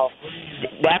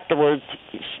afterwards,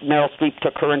 Meryl Streep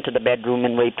took her into the bedroom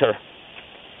and raped her.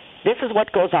 This is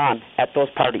what goes on at those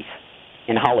parties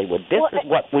in Hollywood. This is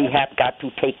what we have got to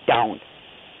take down.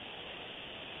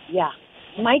 Yeah.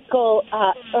 Michael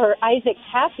or Isaac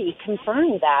Kappy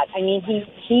confirmed that. I mean,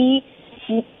 he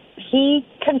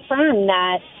confirmed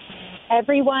that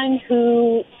everyone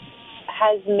who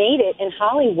has made it in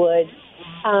Hollywood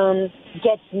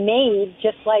gets made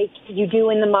just like you do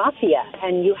in the mafia,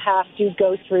 and you have to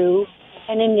go through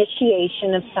an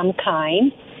initiation of some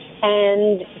kind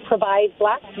and provide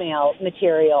blackmail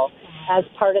material as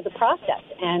part of the process.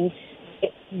 And,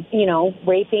 you know,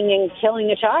 raping and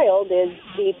killing a child is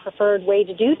the preferred way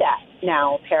to do that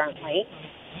now, apparently.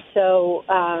 So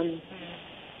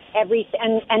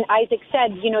and Isaac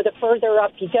said, you know, the further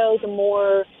up you go, the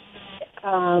more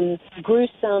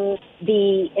gruesome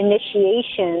the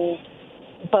initiation.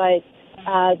 But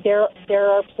there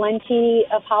are plenty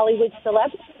of Hollywood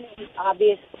celebrities,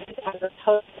 obviously, that are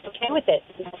totally okay with it.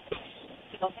 You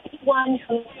know, anyone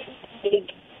who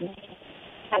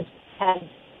has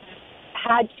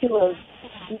had to have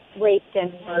raped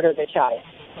and murdered a child.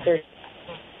 There's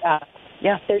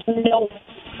no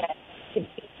to do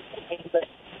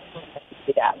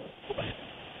that.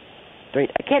 Great.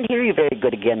 I can't hear you very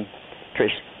good again,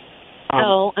 Trish.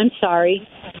 I'm sorry.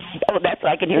 Oh,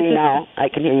 I can hear you now. I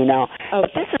can hear you now. Okay.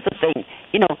 But this is the thing,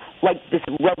 you know, like this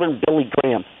Reverend Billy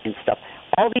Graham and stuff.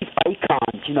 All these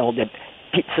icons, you know, that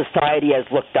society has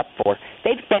looked up for,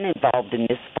 they've been involved in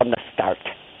this from the start.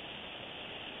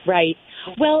 Right.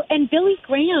 Well, and Billy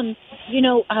Graham, you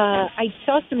know, I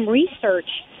saw some research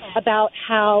about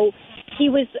how he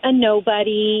was a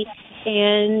nobody,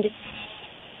 and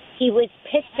he was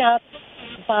picked up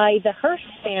by the Hearst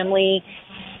family,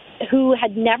 who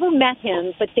had never met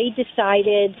him, but they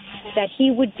decided that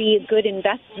he would be a good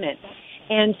investment.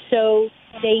 And so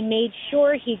they made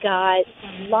sure he got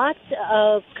lots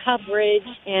of coverage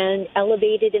and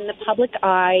elevated in the public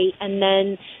eye, and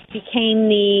then became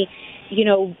the, you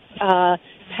know,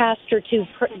 pastor to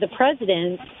the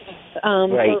president.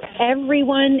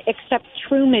 Everyone except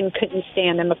Truman couldn't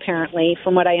stand him, apparently,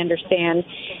 from what I understand.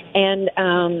 And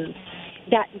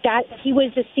that he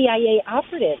was a CIA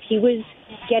operative. He was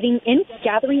gathering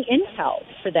intel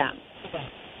for them.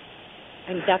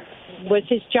 And that was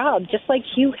his job, just like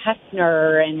Hugh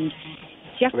Hefner and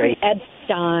Jeffrey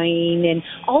Epstein, and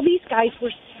all these guys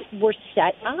were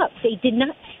set up. They did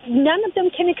not. None of them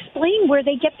can explain where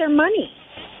they get their money.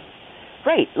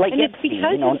 Right, like and it's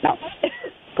because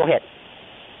Go ahead.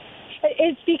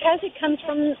 It's because it comes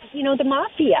from, you know, the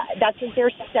mafia. That's what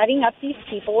they're setting up these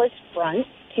people as fronts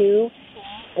to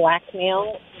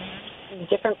blackmail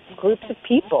different groups of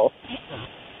people.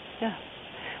 Yeah.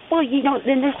 Well, you know,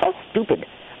 then they're so stupid.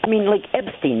 I mean, like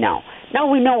Epstein now. Now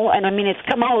we know, and I mean, it's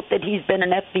come out that he's been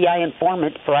an FBI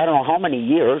informant for I don't know how many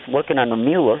years, working under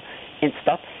Mueller and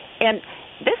stuff. And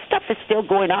this stuff is still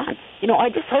going on. You know, I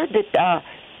just heard that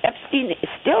Epstein is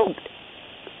still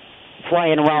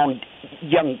flying around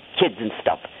young kids and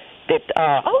stuff. That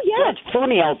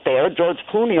George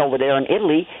Clooney over there in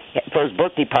Italy for his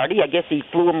birthday party, I guess he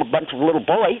flew him a bunch of little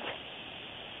boys.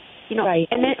 You know, right.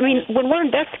 And then, I mean, when we're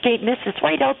investigating this, it's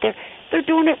right out there. They're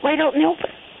doing it right out in the open.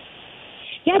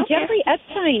 Yeah, Jeffrey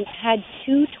Epstein had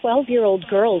 2 12-year-old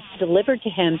girls delivered to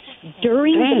him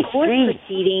during the court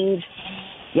proceedings.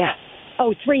 Yeah.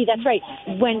 Oh, 3, that's right.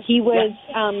 When he was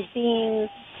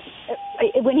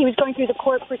when he was going through the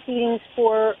court proceedings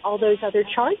for all those other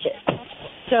charges.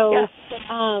 So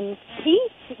he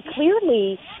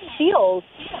clearly feels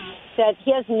that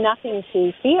he has nothing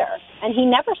to fear. And he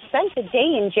never spent a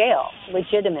day in jail,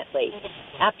 legitimately,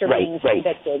 after being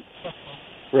convicted.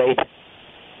 Right.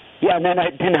 Yeah, and then I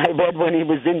read when he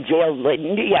was in jail,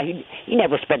 he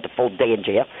never spent a full day in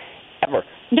jail, ever.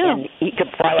 No. And he could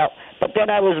fly out. But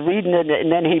then I was reading it,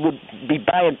 and then he would be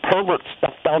buying pervert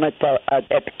stuff down at the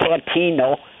canteen,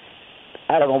 I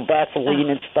don't know, Vaseline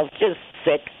and stuff. Just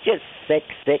sick.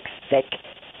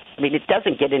 I mean, it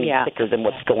doesn't get any sicker than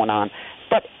what's going on.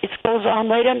 But it goes on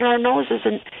right under our noses,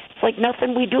 and it's like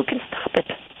nothing we do can stop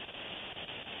it.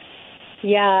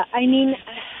 Yeah, I mean,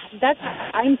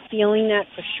 I'm feeling that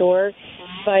for sure.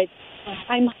 But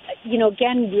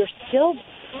again, we're still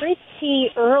pretty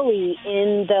early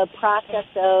in the process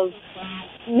of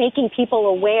making people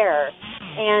aware.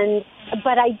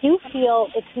 But I do feel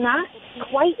it's not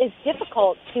quite as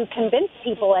difficult to convince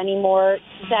people anymore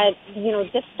that,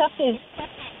 this stuff is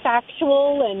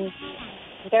factual and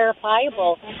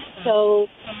verifiable. So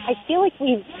I feel like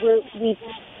we've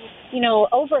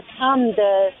overcome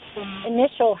the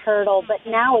initial hurdle, but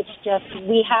now it's just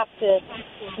we have to,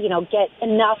 get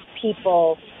enough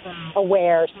people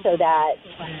aware so that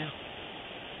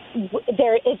it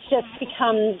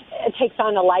takes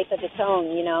on a life of its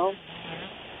own,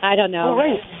 I don't know. Well,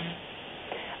 right.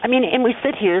 I mean, and we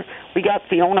sit here, we got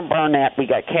Fiona Barnett, we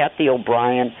got Kathy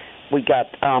O'Brien, we got,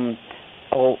 I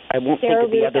won't think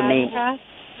of the other name.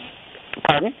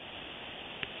 Pardon?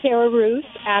 Sarah Ruth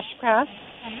Ashcraft.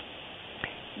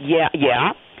 Yeah.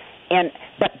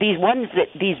 But these ones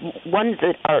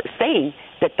that are saying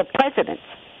that the presidents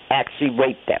actually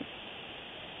raped them.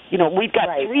 We've got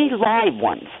 3 live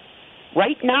ones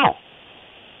right now,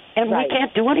 and we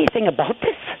can't do anything about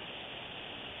this.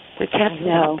 We can't do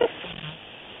about this.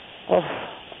 Oh.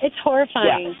 It's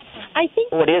horrifying. Yeah. I think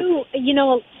too,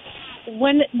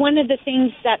 one of the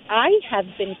things that I have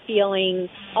been feeling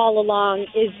all along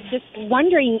is just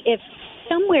wondering if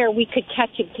somewhere we could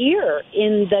catch a gear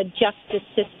in the justice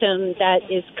system that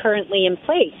is currently in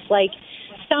place. Like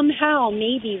somehow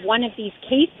maybe one of these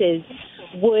cases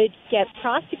would get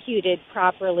prosecuted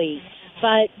properly.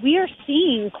 But we are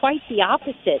seeing quite the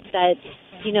opposite, that,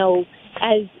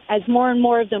 as more and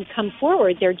more of them come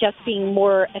forward, they're just being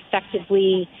more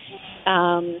effectively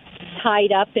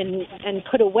tied up and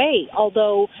put away.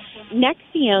 Although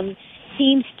NXIVM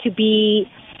seems to be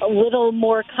a little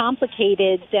more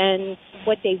complicated than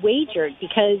what they wagered,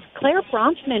 because Claire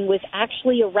Bronfman was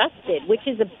actually arrested, which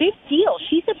is a big deal.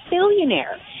 She's a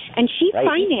billionaire, and she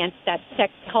financed that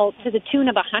sex cult to the tune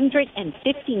of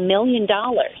 $150 million.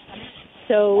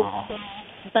 So,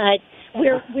 but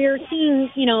we're seeing,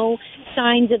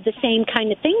 signs of the same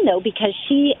kind of thing, though, because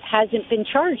she hasn't been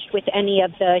charged with any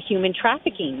of the human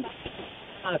trafficking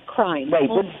crimes. Right.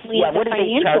 What do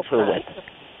they charge her with?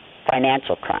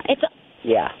 Financial crime. It's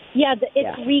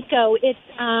RICO. It's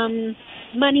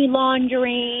money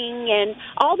laundering and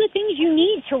all the things you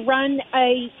need to run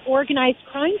a organized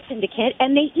crime syndicate.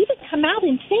 And they even come out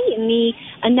and say in the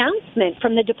announcement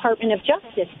from the Department of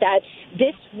Justice that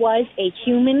this was a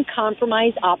human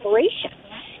compromise operation.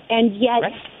 And yet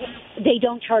they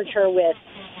don't charge her with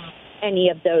any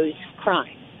of those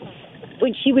crimes,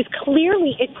 when she was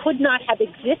clearly, it could not have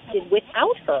existed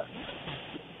without her.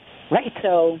 Right.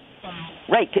 So.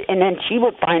 Right, and then she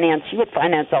would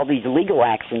finance all these legal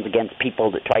actions against people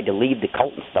that tried to leave the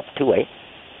cult and stuff too, eh?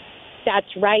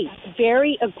 That's right.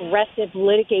 Very aggressive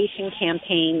litigation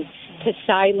campaigns to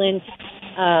silence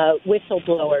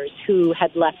whistleblowers who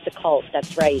had left the cult.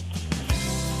 That's right.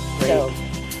 So.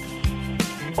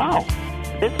 Wow,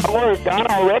 this hour is done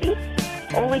already?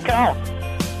 Holy cow.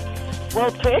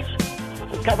 Well, Trish,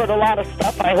 we covered a lot of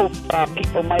stuff. I hope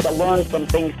people might have learned some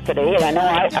things today, and I know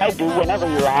I do whenever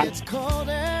you're on.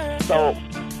 So,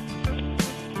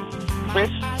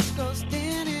 Trish,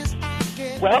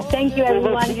 well, thank you,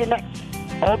 everyone. We'll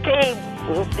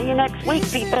see you next week,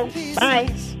 people. Bye.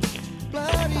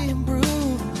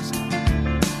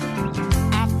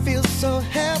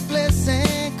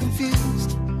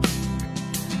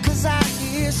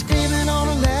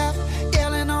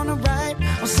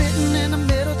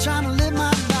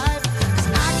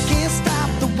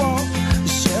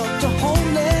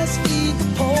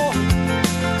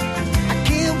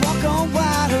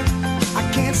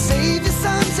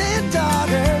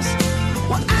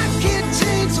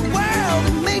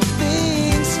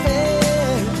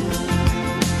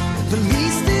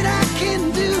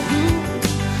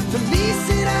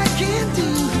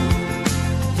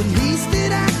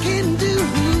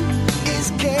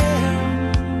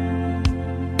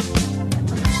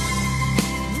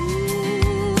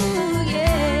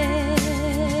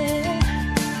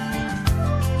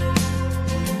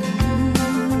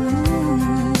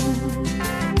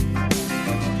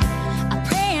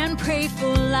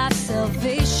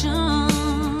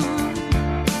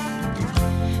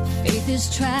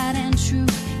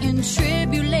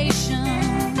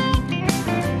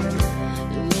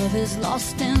 is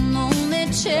lost and lonely,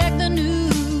 check the news.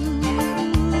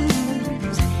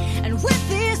 And with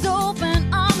these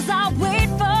open arms I wait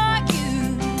for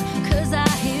you, 'cause I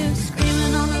hear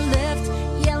screaming on the left,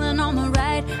 yelling on the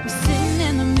right. I'm sitting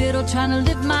in the middle trying to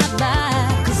live my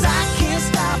life. 'Cause I can't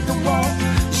stop the war,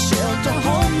 shelter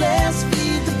homeless,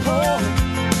 feed the poor.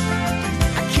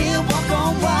 I can't walk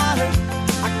on water,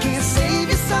 I can't save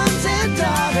your sons and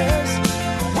daughters.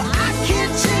 Well, I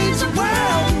can't change the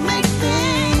world and make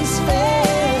things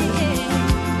fair.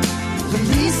 The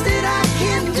least that I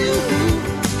can do,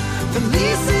 the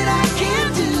least that I can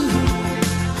do,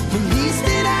 the least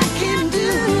that I can do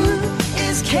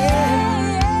is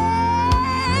care.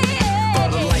 For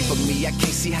the life of me, I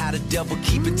can't see how the devil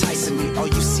keep enticing me. All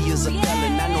you see is a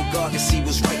felon. I know God can see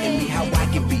what's right in me, how I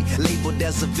can be labeled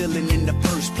as a villain in the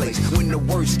first place, when the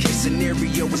worst case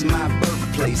scenario is my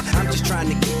birthplace. I'm just trying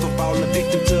to keep from falling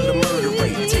victim to the murder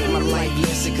rate. Take my life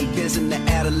lesson, convincing the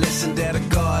adolescent that a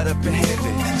God up in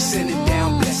heaven sending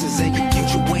down blessings, and you